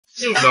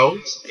You know,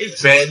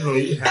 it's bad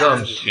news,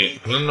 dumb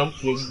shit. When I'm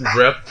full of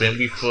rep and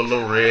be full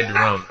of red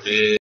rum.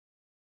 Yeah.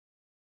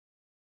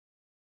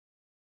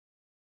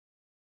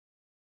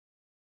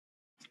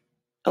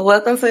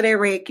 Welcome to the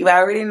Rick. You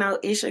already know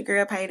it's your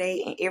girl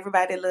Payday, and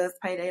everybody loves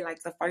Payday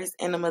like the first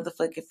and the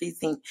motherfucking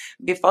 15th.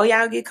 Before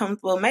y'all get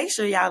comfortable, make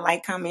sure y'all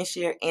like, comment,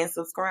 share, and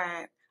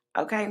subscribe.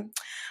 Okay?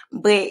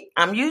 But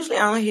I'm usually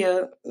on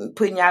here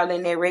putting y'all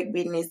in that rec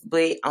business,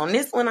 but on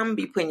this one, I'm going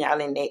to be putting y'all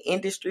in that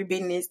industry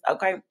business,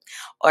 okay?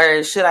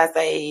 Or should I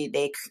say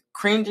that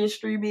cringe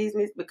industry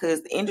business,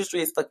 because the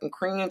industry is fucking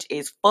cringe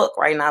as fuck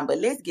right now, but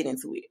let's get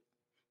into it.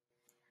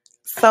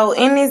 So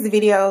in this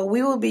video,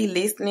 we will be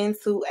listening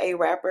to a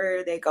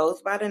rapper that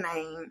goes by the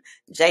name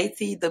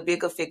JT the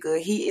Bigga Figga.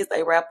 He is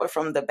a rapper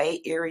from the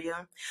Bay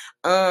Area.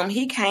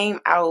 He came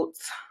out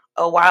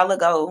a while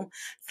ago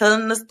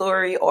telling the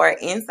story or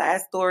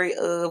inside story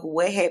of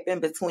what happened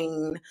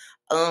between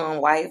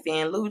wife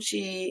and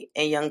LUCCI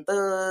and Young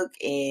Thug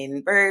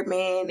and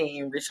BIRDMAN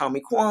and Rich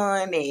Homie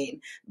QUAN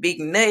and Big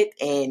Nut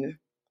and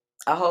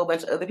a whole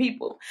bunch of other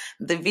people.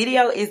 The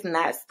video is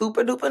not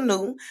super duper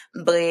new,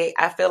 but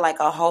I feel like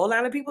a whole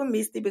lot of people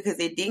missed it because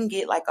it didn't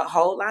get like a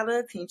whole lot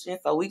of attention.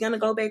 So we're gonna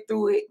go back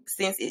through it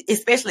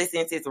especially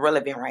since it's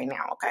relevant right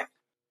now, okay?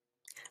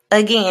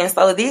 Again,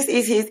 so this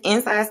is his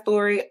inside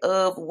story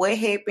of what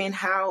happened,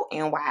 how,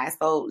 and why.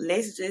 So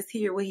let's just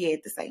hear what he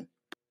had to say.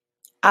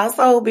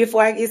 Also,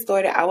 before I get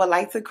started, I would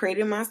like to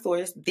credit my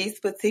source. This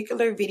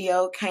particular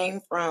video came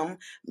from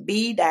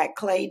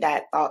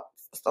b.clay.thoughts.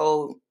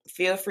 So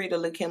feel free to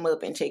look him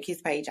up and check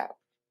his page out.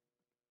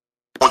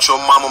 Want your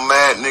mama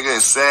mad, nigga,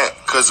 and sad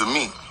because of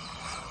me.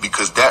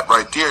 Because that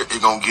right there,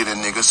 it gonna get a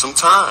nigga some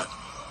time.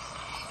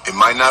 It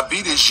might not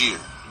be this year.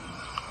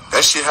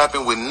 That shit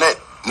happened with Net,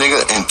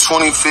 nigga, in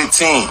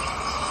 2015.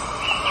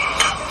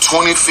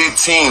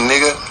 2015,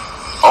 nigga.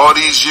 All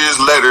these years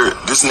later,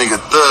 this nigga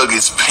Thug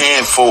is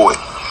paying for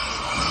it.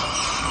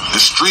 The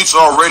streets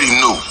already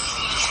knew.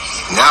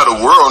 Now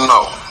the world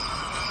know.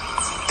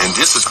 And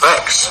this is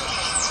facts.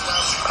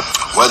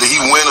 Whether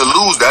he win or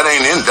lose, that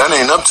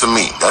ain't up to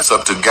me. That's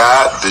up to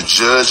God, the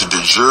judge,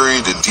 the jury,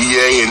 the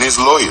DA, and his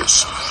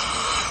lawyers.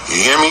 You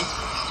hear me?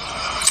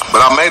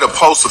 But I made a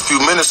post a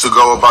few minutes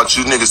ago about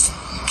you niggas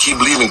keep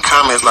leaving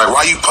comments like,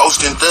 why you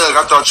posting Thug?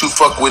 I thought you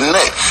fuck with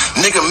Nut.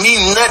 Nigga, me,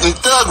 Nut, and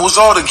Thug was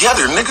all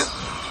together, nigga.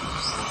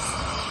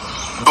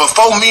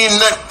 Before me and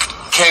Nut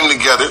came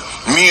together,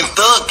 me and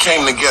Thug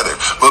came together.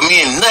 But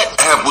me and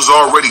Nut was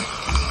already,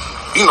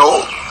 you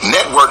know,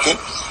 networking.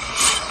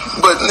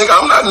 But nigga,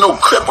 I'm not no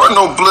Crip or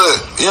no Blood.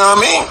 You know what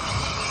I mean?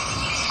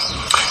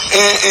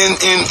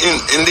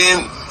 And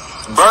then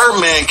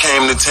BIRDMAN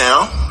came to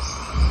town,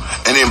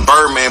 and then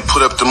BIRDMAN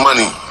put up the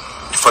money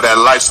for that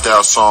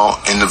lifestyle song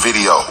in the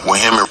video when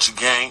him and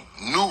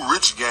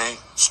Rich Gang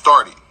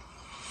started.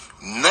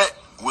 Nut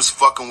was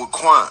fucking with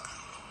QUAN,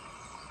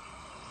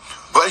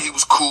 but he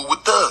was cool with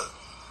Thug.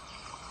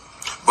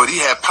 But he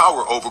had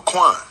power over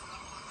QUAN.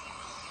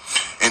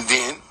 And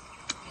then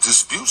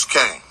disputes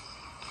came.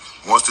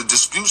 Once the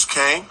disputes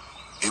came,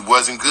 it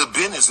wasn't good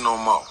business no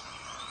more.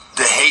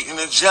 The hate and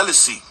the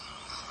jealousy.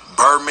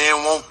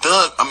 BIRDMAN want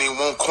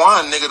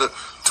QUAN, nigga,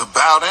 to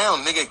bow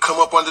down, nigga, and come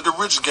up under the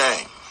Rich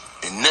Gang.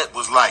 And Net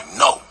was like,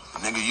 no,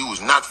 nigga, you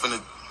was not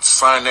finna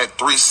sign that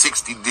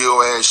 360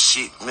 deal ass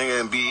shit,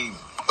 nigga, and be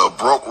a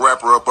broke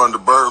rapper up under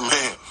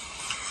BIRDMAN.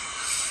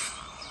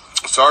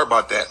 Sorry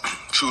about that.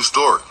 True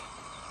story.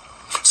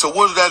 So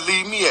what did that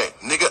leave me at?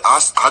 Nigga,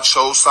 I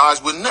chose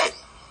sides with Net.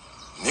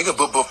 Nigga,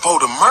 but before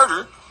the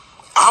murder,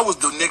 I was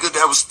the nigga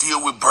that was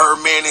still with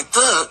BIRDMAN and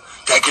Thug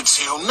that could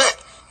tell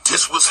Nut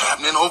this was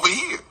happening over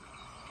here.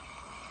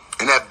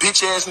 And that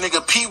bitch ass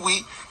nigga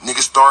Pee-wee, nigga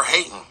start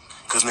hating.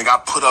 Cause nigga, I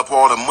put up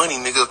all the money,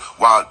 nigga,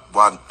 while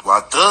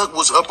Thug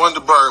was up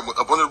under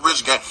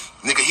Rich Gang,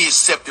 nigga, he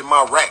accepted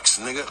my racks,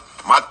 nigga.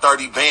 My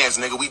 30 bands,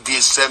 nigga, we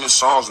did 7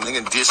 songs, nigga,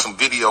 and did some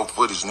video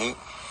footage, nigga.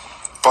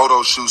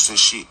 Photo shoots and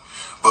shit.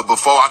 But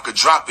before I could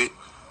drop it,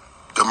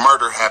 the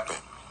murder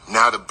happened.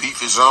 Now the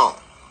beef is on.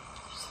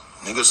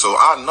 Nigga, so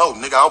I know,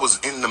 nigga, I was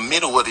in the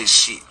middle of this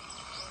shit.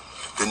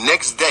 The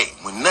next day,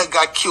 when Nut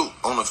got killed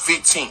on the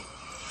 15th,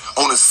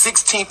 on the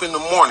 16th in the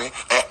morning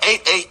at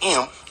 8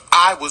 a.m.,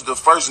 I was the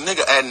first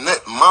nigga at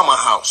Nut mama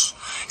house.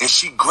 And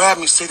she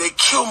grabbed me, said, they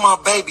killed my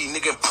baby,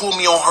 nigga, and pulled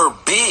me on her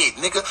bed,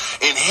 nigga,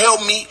 and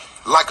held me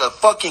like a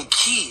fucking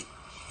kid,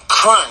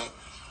 crying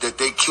that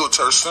they killed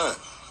her son.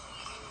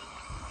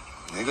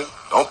 Nigga,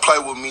 don't play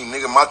with me,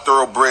 nigga. My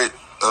thoroughbred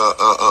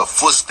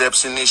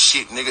footsteps in this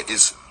shit, nigga,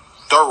 is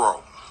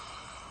thorough.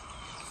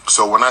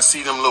 So when I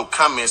see them little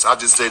comments, I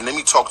just say, let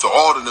me talk to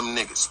all of them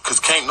niggas. Cause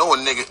can't no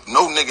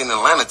nigga in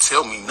Atlanta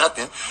tell me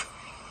nothing.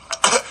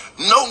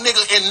 No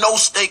nigga in no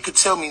state could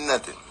tell me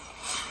nothing.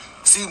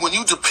 See, when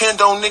you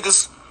depend on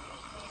niggas,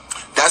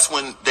 that's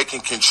when they can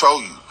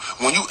control you.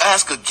 When you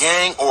ask a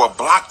gang or a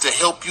block to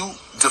help you,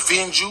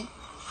 defend you,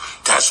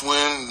 that's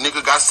when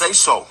nigga got say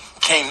so.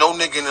 Can't no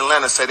nigga in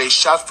Atlanta say they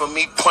shot for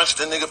me, punched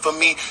a nigga for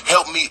me,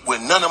 helped me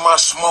with none of my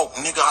smoke.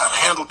 Nigga, I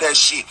handled that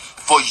shit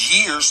for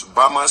years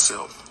by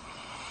myself.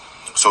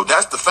 So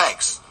that's the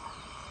facts.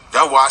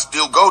 That's why I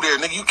still go there,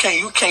 nigga.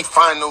 You can't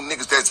find no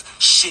niggas that's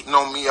shitting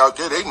on me out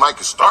there. They might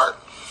can start.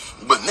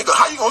 But nigga,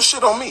 how you gonna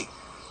shit on me?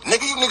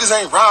 Nigga, you niggas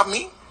ain't robbed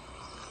me.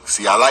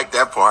 See, I like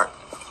that part.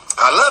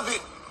 I love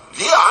it.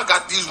 Yeah, I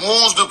got these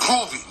wounds to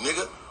prove it,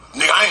 nigga.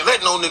 Nigga, I ain't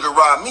let no nigga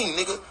rob me,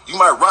 nigga. You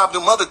might rob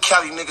them other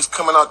Cali niggas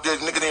coming out there.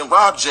 Nigga didn't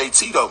rob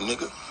JT though,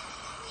 nigga.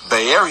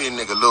 Bay Area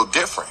nigga a little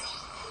different.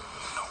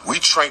 We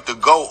trained to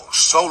go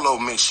solo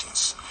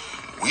missions.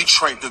 We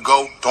trained to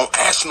go, don't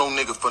ask no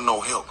nigga for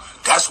no help.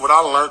 That's what I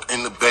learned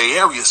in the Bay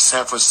Area,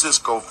 San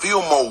Francisco,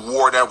 Fillmore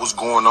war that was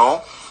going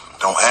on.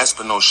 Don't ask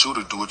for no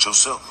shooter, do it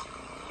yourself.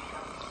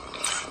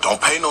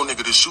 Don't pay no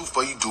nigga to shoot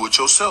for you, do it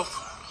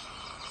yourself.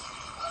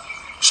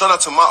 Shout out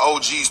to my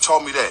OGs,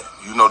 told me that.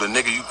 You know, the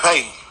nigga you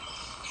pay,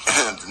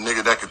 the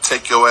nigga that could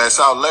take your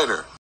ass out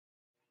later.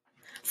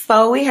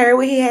 So we heard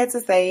what he had to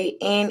say,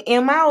 and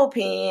in my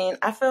opinion,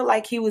 I feel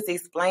like he was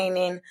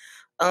explaining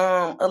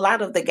a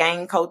lot of the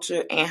gang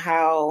culture and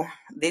how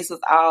this was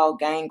all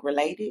gang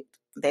related.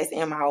 That's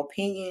in my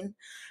opinion,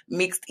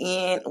 mixed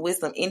in with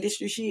some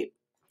industry shit.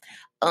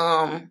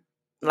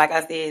 Like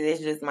I said, that's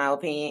just my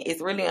opinion.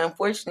 It's really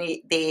unfortunate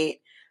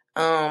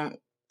that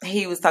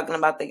he was talking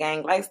about the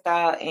gang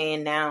lifestyle,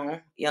 and now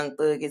Young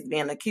Thug is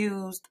being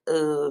accused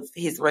of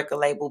his record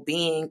label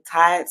being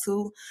tied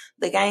to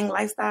the gang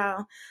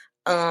lifestyle.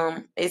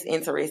 It's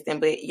interesting,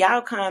 but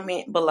y'all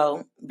comment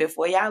below.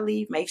 Before y'all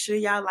leave, make sure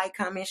y'all like,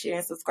 comment, share,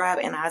 and subscribe,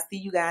 and I'll see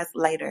you guys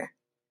later.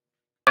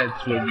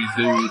 That's what we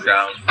do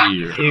down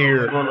here.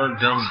 Here. Full of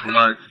them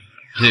blunts,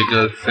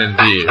 niggas, and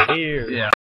beer. Here. Yeah.